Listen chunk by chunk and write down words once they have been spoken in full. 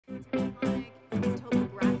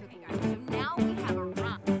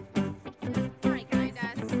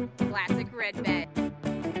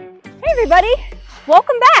everybody.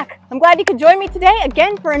 Welcome back. I'm glad you could join me today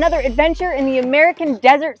again for another adventure in the American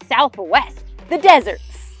desert Southwest, the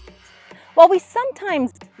deserts. While we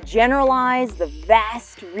sometimes generalize the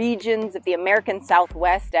vast regions of the American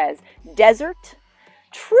Southwest as desert,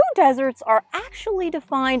 true deserts are actually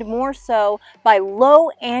defined more so by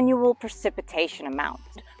low annual precipitation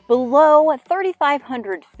amounts, below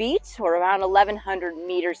 3,500 feet or around 1,100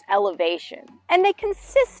 meters elevation. And they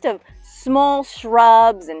consist of small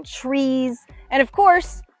shrubs and trees, and of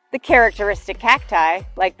course, the characteristic cacti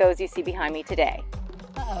like those you see behind me today.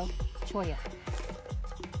 Uh-oh, Choya.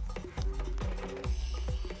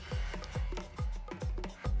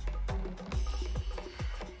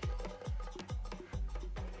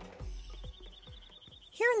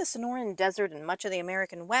 Here in the Sonoran Desert and much of the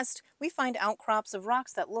American West, we find outcrops of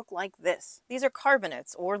rocks that look like this. These are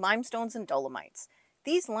carbonates, or limestones and dolomites.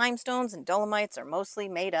 These limestones and dolomites are mostly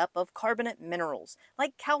made up of carbonate minerals,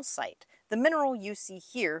 like calcite, the mineral you see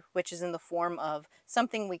here, which is in the form of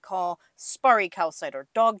something we call sparry calcite or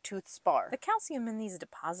dogtooth spar. The calcium in these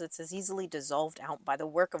deposits is easily dissolved out by the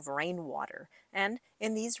work of rainwater, and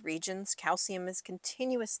in these regions, calcium is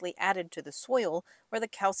continuously added to the soil, where the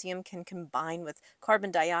calcium can combine with carbon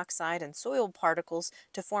dioxide and soil particles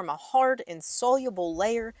to form a hard, insoluble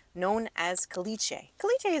layer known as caliche.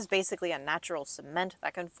 Caliche is basically a natural cement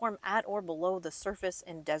that can form at or below the surface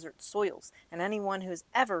in desert soils, and anyone who's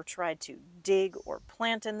ever tried to dig or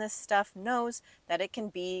plant in this stuff knows that it can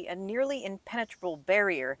be a nearly impenetrable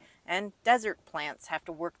barrier, and desert plants have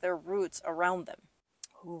to work their roots around them.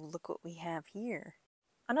 Ooh, look what we have here.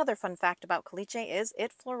 Another fun fact about caliche is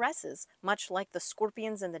it fluoresces, much like the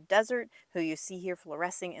scorpions in the desert, who you see here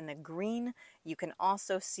fluorescing in the green. You can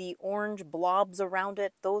also see orange blobs around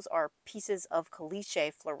it. Those are pieces of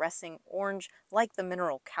caliche fluorescing orange like the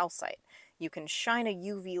mineral calcite. You can shine a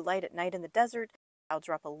UV light at night in the desert. I'll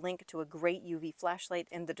drop a link to a great UV flashlight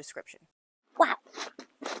in the description. Wow!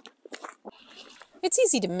 It's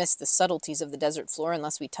easy to miss the subtleties of the desert floor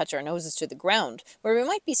unless we touch our noses to the ground, where we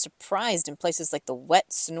might be surprised in places like the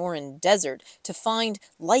wet Sonoran Desert to find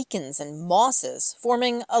lichens and mosses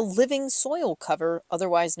forming a living soil cover,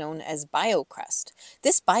 otherwise known as biocrust.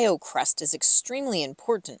 This biocrust is extremely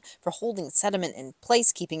important for holding sediment in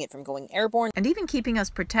place, keeping it from going airborne, and even keeping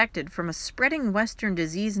us protected from a spreading western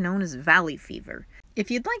disease known as valley fever. If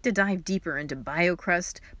you'd like to dive deeper into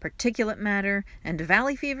biocrust, particulate matter, and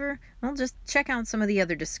valley fever, well, just check out some of the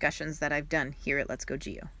other discussions that I've done here at Let's Go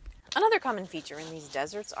Geo. Another common feature in these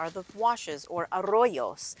deserts are the washes, or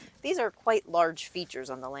arroyos. These are quite large features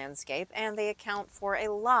on the landscape, and they account for a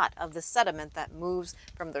lot of the sediment that moves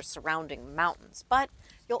from the surrounding mountains. But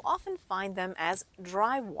you'll often find them as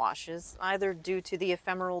dry washes, either due to the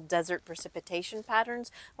ephemeral desert precipitation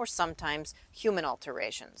patterns or sometimes human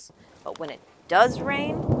alterations. But when it does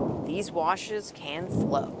rain, these washes can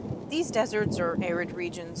flow. These deserts or arid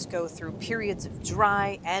regions go through periods of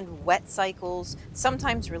dry and wet cycles,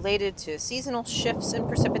 sometimes related to seasonal shifts in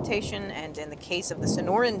precipitation, and in the case of the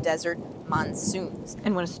Sonoran Desert, monsoons.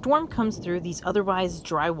 And when a storm comes through, these otherwise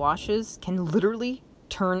dry washes can literally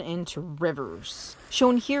turn into rivers.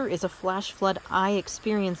 Shown here is a flash flood I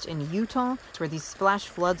experienced in Utah, where these flash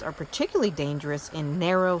floods are particularly dangerous in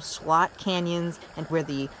narrow slot canyons and where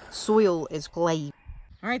the soil is clay.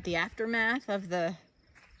 All right, the aftermath of the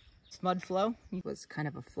mud flow was kind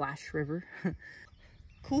of a flash river.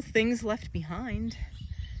 Cool things left behind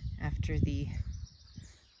after the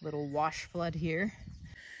little wash flood here.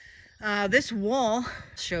 This wall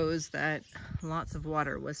shows that lots of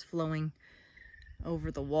water was flowing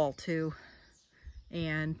over the wall too,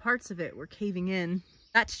 and parts of it were caving in.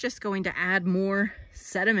 That's just going to add more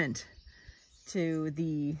sediment to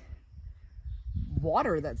the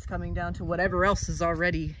water that's coming down to whatever else is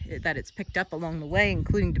already that it's picked up along the way,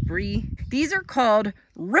 including debris. These are called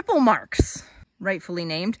ripple marks, rightfully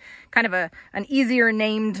named. Kind of an easier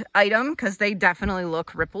named item because they definitely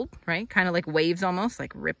look rippled, right? Kind of like waves almost,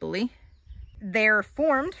 like ripply. They're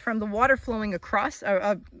formed from the water flowing across,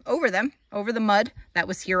 over them, over the mud that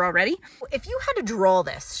was here already. If you had to draw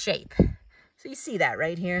this shape, so you see that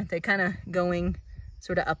right here, they're kind of going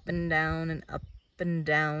sort of up and down and up and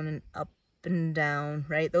down and up and down,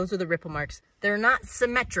 right? Those are the ripple marks. They're not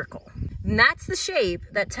symmetrical. And that's the shape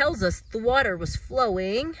that tells us the water was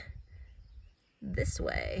flowing this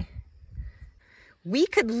way. We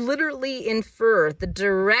could literally infer the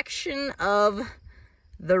direction of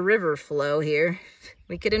the river flow here.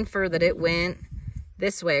 We could infer that it went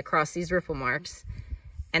this way across these ripple marks.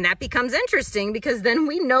 And that becomes interesting because then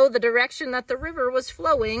we know the direction that the river was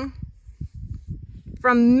flowing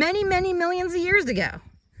from many, many millions of years ago.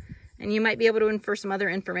 And you might be able to infer some other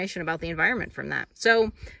information about the environment from that.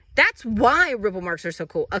 So That's why ripple marks are so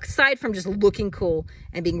cool. Aside from just looking cool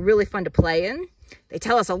and being really fun to play in, they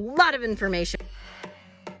tell us a lot of information.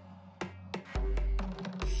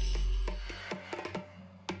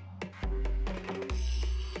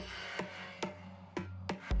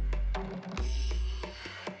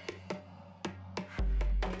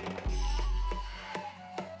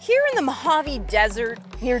 Here in the Mojave Desert,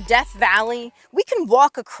 near Death Valley, we can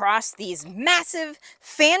walk across these massive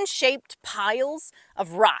fan-shaped piles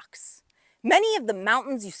of rocks. Many of the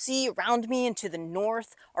mountains you see around me and to the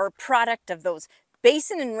north are a product of those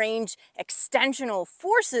basin and range extensional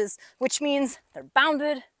forces, which means they're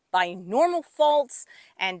bounded by normal faults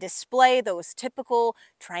and display those typical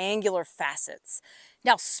triangular facets.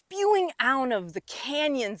 Now, spewing out of the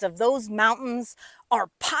canyons of those mountains are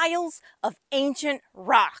piles of ancient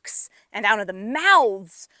rocks, and out of the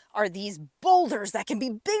mouths are these boulders that can be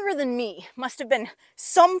bigger than me. Must have been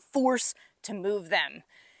some force to move them.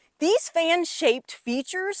 These fan-shaped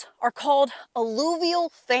features are called alluvial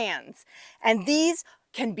fans, and these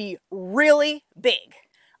can be really big.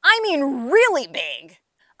 I mean really big.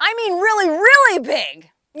 I mean really, really big.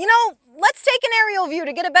 You know, let's take an aerial view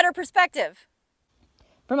to get a better perspective.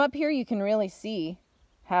 From up here you can really see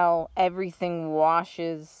how everything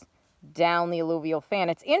washes down the alluvial fan.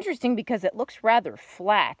 It's interesting because it looks rather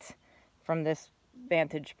flat from this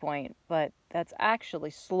vantage point, but that's actually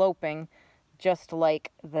sloping just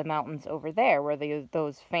like the mountains over there where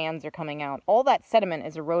those fans are coming out. All that sediment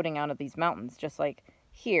is eroding out of these mountains, just like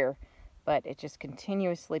here, but it just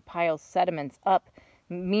continuously piles sediments up,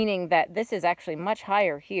 meaning that this is actually much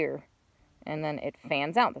higher here, and then it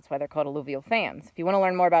fans out. That's why they're called alluvial fans. If you want to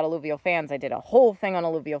learn more about alluvial fans, I did a whole thing on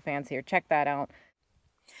alluvial fans here. Check that out.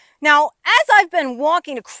 Now, as I've been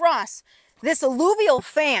walking across this alluvial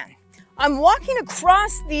fan, I'm walking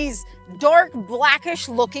across these dark, blackish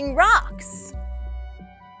looking rocks.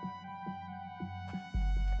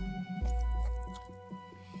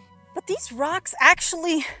 But these rocks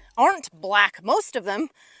actually aren't black. Most of them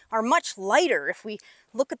are much lighter. If we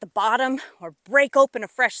look at the bottom or break open a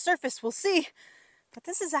fresh surface, we'll see that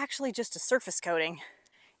this is actually just a surface coating.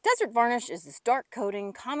 Desert varnish is this dark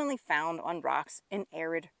coating commonly found on rocks in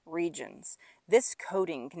arid regions. This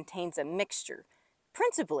coating contains a mixture,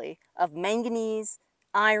 principally of manganese,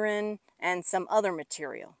 iron, and some other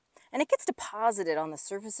material. And it gets deposited on the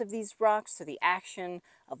surface of these rocks through the action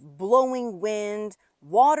of blowing wind,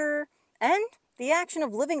 water, and the action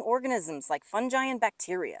of living organisms like fungi and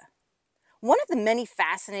bacteria. One of the many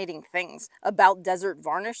fascinating things about desert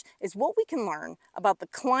varnish is what we can learn about the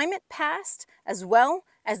climate past as well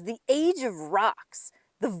as the age of rocks.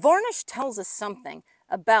 The varnish tells us something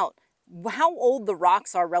about how old the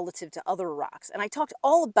rocks are relative to other rocks. And I talked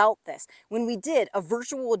all about this when we did a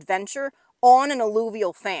virtual adventure on an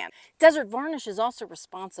alluvial fan. Desert varnish is also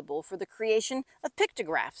responsible for the creation of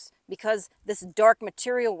pictographs because this dark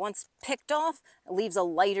material, once picked off, leaves a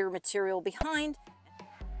lighter material behind.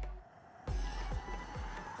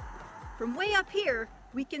 From way up here,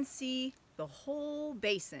 we can see the whole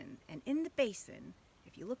basin. And in the basin,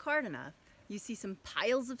 if you look hard enough, you see some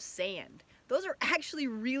piles of sand. Those are actually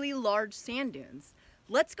really large sand dunes.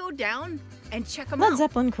 Let's go down and check them out. Led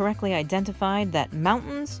Zeppelin correctly identified that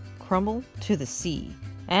mountains crumble to the sea.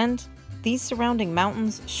 And these surrounding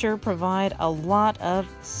mountains sure provide a lot of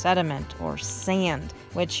sediment or sand,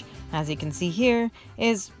 which, as you can see here,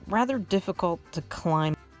 is rather difficult to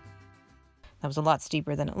climb. That was a lot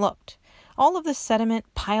steeper than it looked. All of the sediment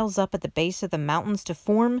piles up at the base of the mountains to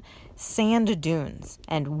form sand dunes,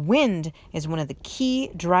 and wind is one of the key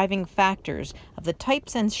driving factors of the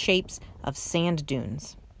types and shapes of sand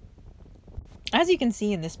dunes. As you can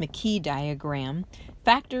see in this McKee diagram,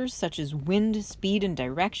 factors such as wind, speed, and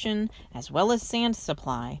direction, as well as sand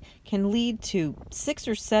supply, can lead to 6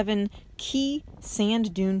 or 7 key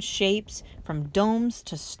sand dune shapes, from domes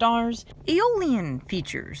to stars. Aeolian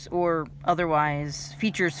features, or otherwise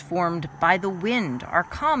features formed by the wind, are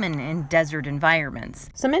common in desert environments.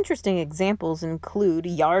 Some interesting examples include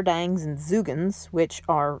yardangs and zugans, which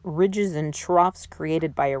are ridges and troughs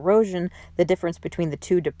created by erosion, the difference between the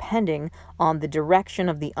two depending on the direction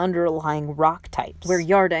of the underlying rock types, where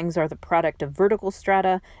yardangs are the product of vertical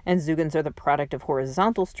strata and zugans are the product of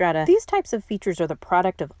horizontal strata. These types of features are the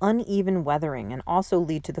product of uneven weathering and also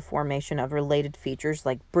lead to the formation of related features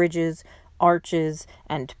like bridges, arches,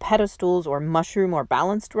 and pedestals or mushroom or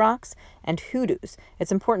balanced rocks, and hoodoos.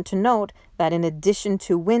 It's important to note that in addition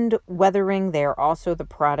to wind weathering, they are also the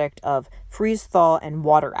product of freeze-thaw and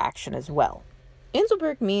water action as well.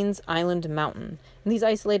 Inselberg means island mountain, and these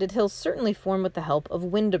isolated hills certainly form with the help of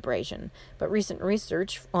wind abrasion, but recent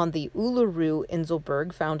research on the Uluru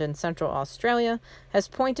Inselberg found in central Australia has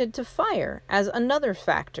pointed to fire as another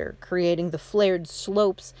factor, creating the flared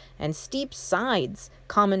slopes and steep sides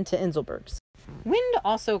common to Inselbergs. Wind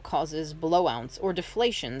also causes blowouts or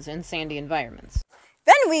deflations in sandy environments.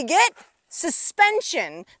 Then we get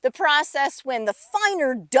suspension, the process when the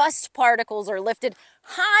finer dust particles are lifted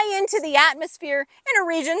high into the atmosphere in a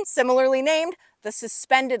region similarly named the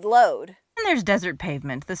suspended load. And there's desert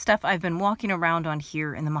pavement, the stuff I've been walking around on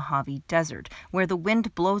here in the Mojave Desert, where the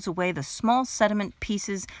wind blows away the small sediment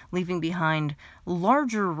pieces, leaving behind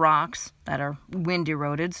larger rocks that are wind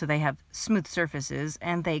eroded, so they have smooth surfaces,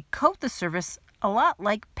 and they coat the surface a lot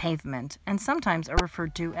like pavement, and sometimes are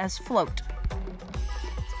referred to as float.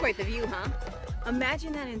 Quite the view, huh?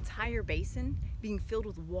 Imagine that entire basin being filled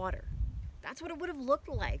with water. That's what it would have looked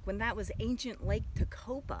like when that was ancient Lake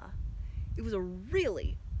Tacoma. It was a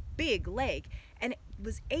really big lake, and it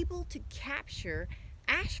was able to capture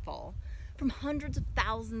ashfall from hundreds of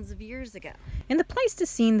thousands of years ago. In the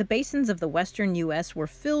Pleistocene, the basins of the western U.S. were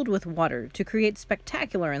filled with water to create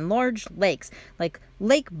spectacular and large lakes like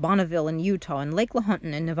Lake Bonneville in Utah and Lake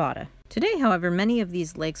LaHunton in Nevada. Today, however, many of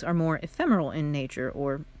these lakes are more ephemeral in nature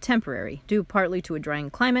or temporary, due partly to a drying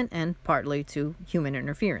climate and partly to human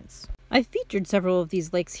interference. I've featured several of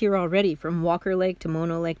these lakes here already, from Walker Lake to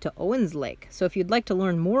Mono Lake to Owens Lake, so if you'd like to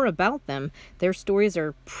learn more about them, their stories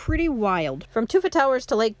are pretty wild. From Tufa towers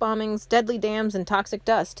to lake bombings, deadly dams, and toxic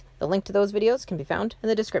dust, the link to those videos can be found in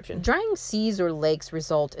the description. Drying seas or lakes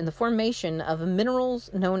result in the formation of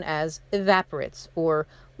minerals known as evaporites, or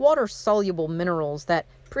water-soluble minerals that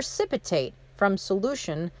precipitate from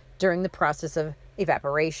solution during the process of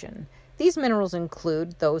evaporation. These minerals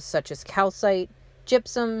include those such as calcite,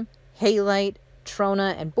 gypsum, halite,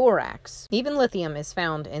 trona, and borax. Even lithium is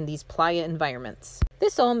found in these playa environments.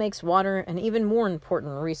 This all makes water an even more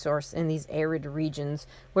important resource in these arid regions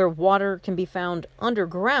where water can be found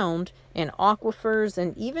underground in aquifers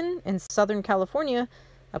and even in Southern California,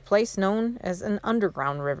 a place known as an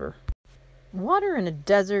underground river. Water in a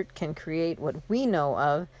desert can create what we know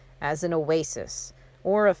of as an oasis,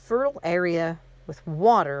 or a fertile area with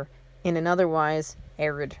water in an otherwise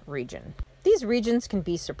arid region. These regions can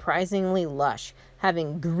be surprisingly lush,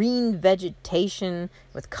 having green vegetation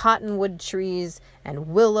with cottonwood trees and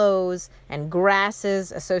willows and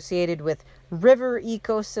grasses associated with river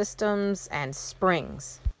ecosystems and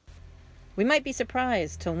springs. We might be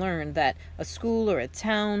surprised to learn that a school or a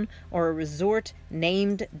town or a resort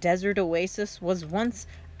named Desert Oasis was once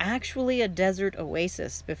actually a desert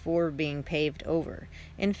oasis before being paved over.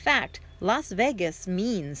 In fact, Las Vegas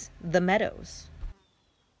means the meadows.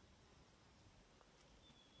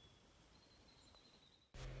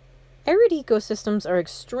 Arid ecosystems are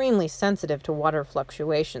extremely sensitive to water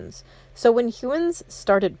fluctuations, so when humans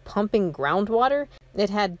started pumping groundwater, it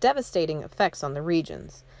had devastating effects on the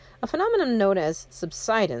regions. A phenomenon known as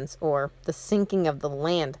subsidence, or the sinking of the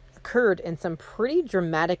land, occurred in some pretty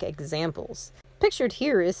dramatic examples. Pictured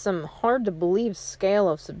here is some hard-to-believe scale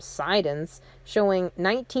of subsidence, showing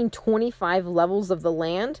 1925 levels of the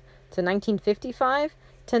land to 1955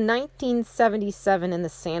 to 1977 in the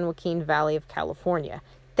San Joaquin Valley of California.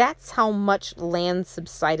 That's how much land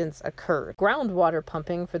subsidence occurred. Groundwater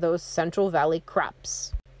pumping for those Central Valley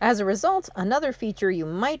crops. As a result, another feature you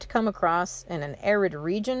might come across in an arid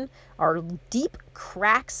region are deep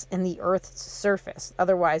cracks in the Earth's surface,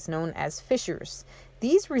 otherwise known as fissures.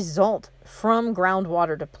 These result from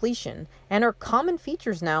groundwater depletion and are common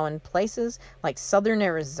features now in places like southern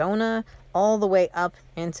Arizona all the way up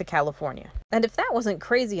into California. And if that wasn't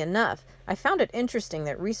crazy enough, I found it interesting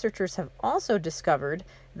that researchers have also discovered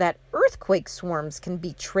that earthquake swarms can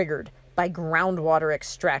be triggered by groundwater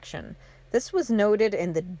extraction. This was noted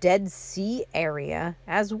in the Dead Sea area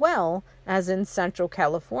as well as in Central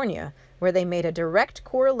California, where they made a direct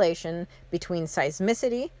correlation between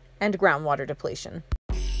seismicity and groundwater depletion.